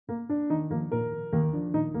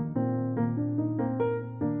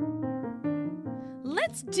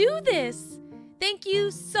Let's do this! Thank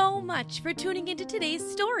you so much for tuning into today's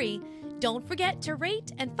story. Don't forget to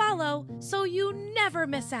rate and follow so you never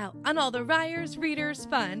miss out on all the Ryers Readers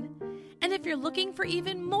fun. And if you're looking for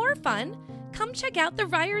even more fun, come check out the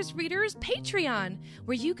Ryers Readers Patreon,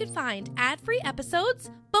 where you can find ad-free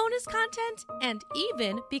episodes, bonus content, and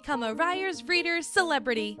even become a Ryers Readers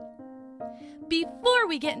celebrity. Before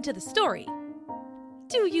we get into the story,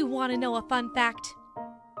 do you want to know a fun fact?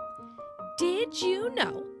 Did you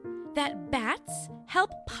know that bats help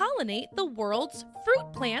pollinate the world's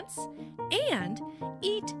fruit plants and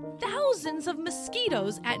eat thousands of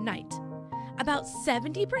mosquitoes at night? About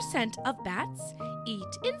 70% of bats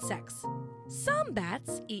eat insects. Some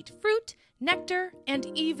bats eat fruit, nectar, and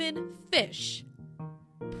even fish.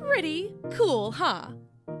 Pretty cool, huh?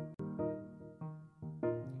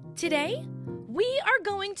 Today, we are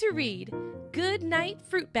going to read Good Night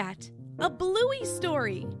Fruit Bat, a Bluey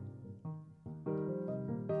story.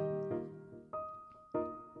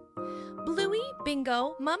 Bluey,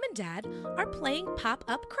 Bingo, Mom, and Dad are playing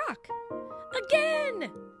Pop-Up Croc. Again,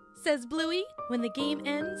 says Bluey when the game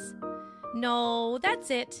ends. No, that's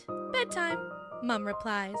it. Bedtime, Mom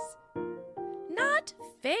replies. Not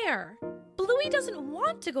fair. Bluey doesn't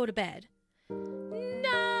want to go to bed.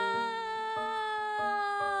 No!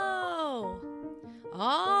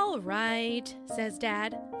 All right, says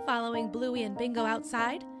Dad, following Bluey and Bingo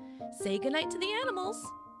outside. Say goodnight to the animals.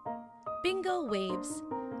 Bingo waves.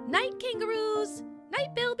 Night, kangaroos!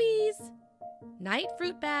 Night, bilbies! Night,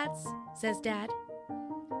 fruit bats, says Dad.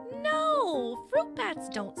 No, fruit bats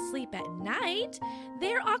don't sleep at night.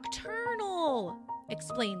 They're nocturnal,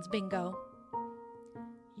 explains Bingo.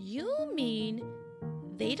 You mean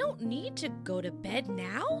they don't need to go to bed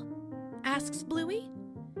now? Asks Bluey.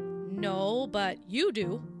 No, but you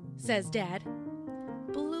do, says Dad.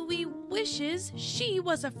 Bluey wishes she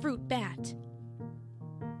was a fruit bat.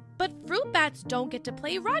 But fruit bats don't get to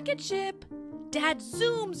play rocket ship. Dad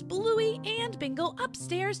zooms Bluey and Bingo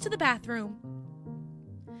upstairs to the bathroom.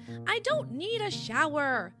 I don't need a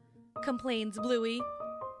shower, complains Bluey.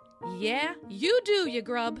 Yeah, you do, you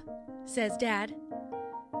grub, says Dad.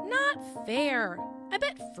 Not fair. I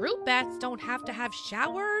bet fruit bats don't have to have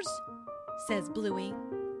showers, says Bluey.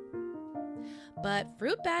 But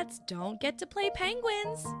fruit bats don't get to play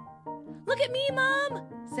penguins. Look at me, Mom,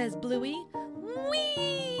 says Bluey.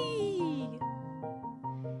 Whee!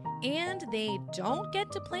 And they don't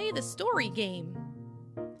get to play the story game.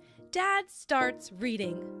 Dad starts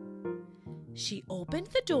reading. She opened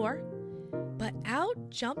the door, but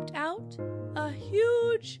out jumped a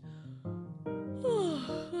huge,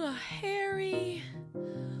 hairy...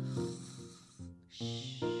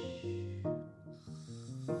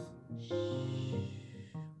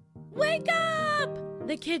 Wake up!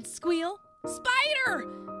 The kids squeal. Spider!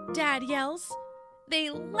 Dad yells. They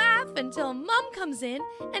laugh until Mom comes in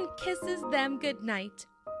and kisses them goodnight.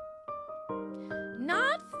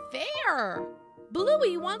 Not fair!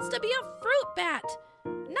 Bluey wants to be a fruit bat,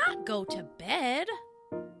 not go to bed.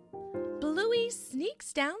 Bluey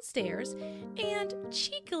sneaks downstairs and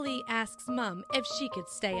cheekily asks Mom if she could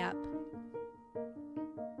stay up.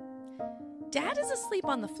 Dad is asleep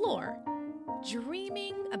on the floor,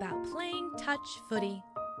 dreaming about playing touch footy.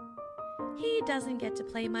 He doesn't get to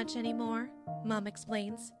play much anymore, Mom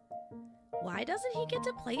explains. Why doesn't he get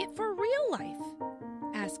to play it for real life?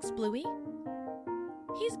 Asks Bluey.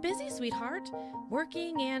 He's busy, sweetheart,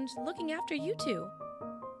 working and looking after you two.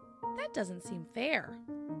 That doesn't seem fair.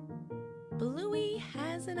 Bluey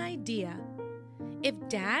has an idea. If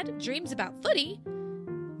Dad dreams about footy,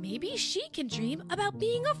 maybe she can dream about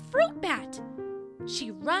being a fruit bat.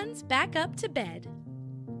 She runs back up to bed.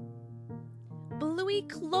 Bluey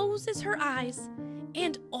closes her eyes,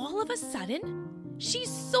 and all of a sudden, she's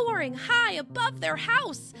soaring high above their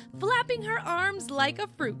house, flapping her arms like a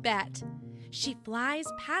fruit bat. She flies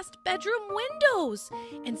past bedroom windows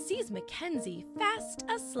and sees Mackenzie fast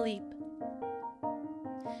asleep.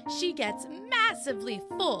 She gets massively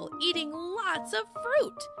full, eating lots of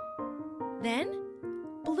fruit. Then,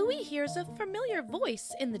 Bluey hears a familiar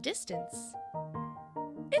voice in the distance.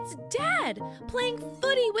 It's Dad, playing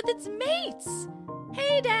footy with its mates.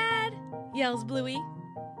 Hey, Dad, yells Bluey.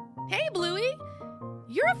 Hey, Bluey,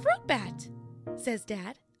 you're a fruit bat, says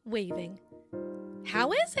Dad, waving.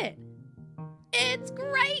 How is it? It's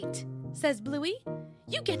great, says Bluey.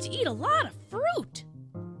 You get to eat a lot of fruit.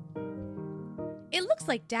 It looks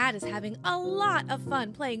like Dad is having a lot of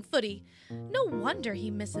fun playing footy. No wonder he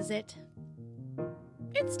misses it.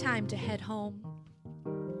 It's time to head home.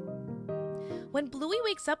 When Bluey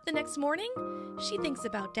wakes up the next morning, she thinks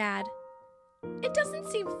about Dad. It doesn't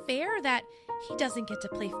seem fair that he doesn't get to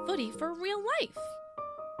play footy for real life.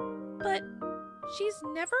 but she's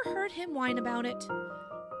never heard him whine about it.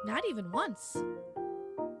 Not even once.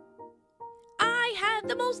 I had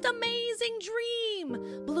the most amazing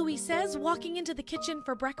dream, Bluey says, walking into the kitchen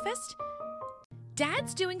for breakfast.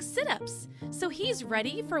 Dad's doing sit-ups, so he's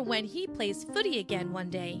ready for when he plays footy again one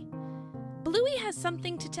day. Bluey has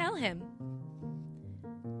something to tell him.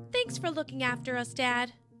 Thanks for looking after us,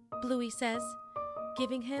 Dad, Bluey says,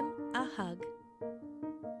 giving him a hug.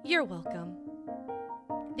 You're welcome.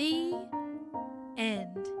 The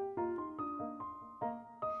end.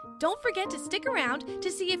 Don't forget to stick around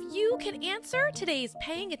to see if you can answer today's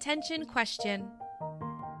paying attention question.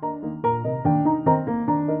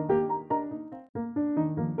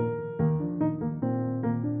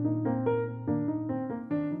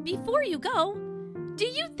 Before you go, do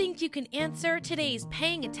you think you can answer today's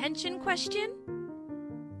paying attention question?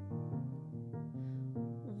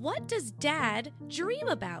 What does Dad dream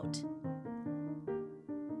about?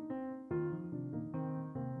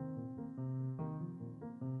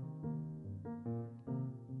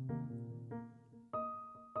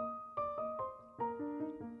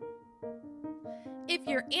 If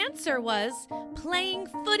your answer was playing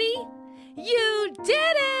footy, you did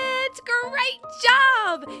it! Great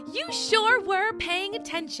job! You sure were paying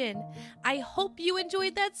attention. I hope you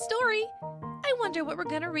enjoyed that story. I wonder what we're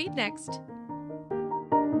going to read next.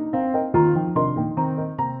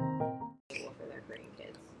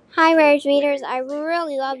 Hi, Rarest Readers. I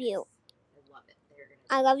really love you.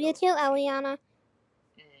 I love you too, Eliana.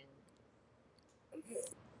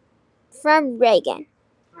 From Reagan.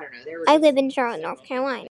 I live in Charlotte, North Carolina.